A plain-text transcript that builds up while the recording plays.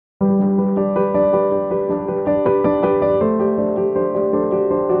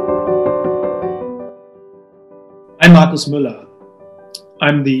Markus Mueller.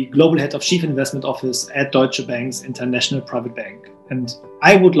 I'm the Global Head of Chief Investment Office at Deutsche Bank's International Private Bank. And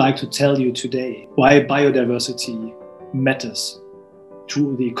I would like to tell you today why biodiversity matters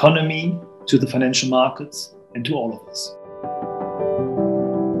to the economy, to the financial markets, and to all of us.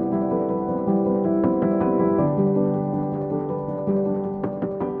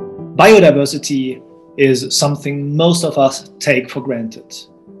 Biodiversity is something most of us take for granted.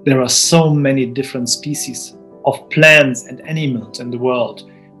 There are so many different species of plants and animals in the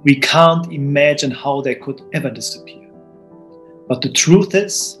world. We can't imagine how they could ever disappear. But the truth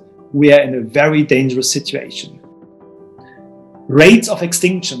is, we are in a very dangerous situation. Rates of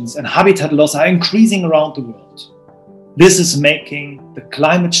extinctions and habitat loss are increasing around the world. This is making the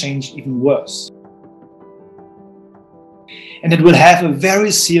climate change even worse. And it will have a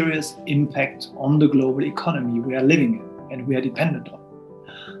very serious impact on the global economy we are living in and we are dependent on.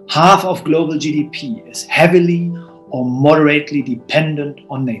 Half of global GDP is heavily or moderately dependent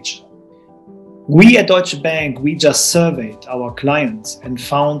on nature. We at Deutsche Bank, we just surveyed our clients and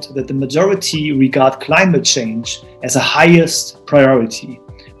found that the majority regard climate change as a highest priority,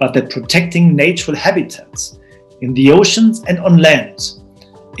 but that protecting natural habitats in the oceans and on land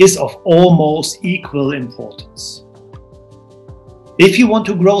is of almost equal importance. If you want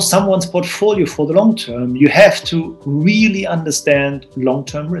to grow someone's portfolio for the long term, you have to really understand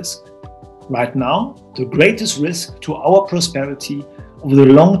long-term risk. Right now, the greatest risk to our prosperity over the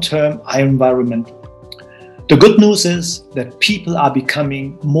long term are environmental. The good news is that people are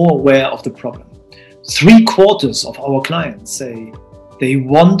becoming more aware of the problem. 3/4 of our clients say they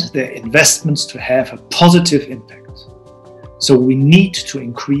want their investments to have a positive impact. So we need to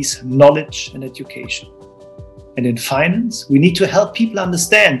increase knowledge and education. And in finance, we need to help people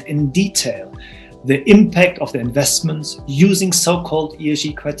understand in detail the impact of their investments using so-called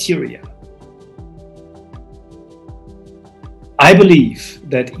ESG criteria. I believe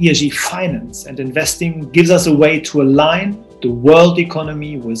that ESG finance and investing gives us a way to align the world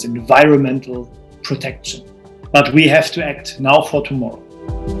economy with environmental protection. But we have to act now for tomorrow.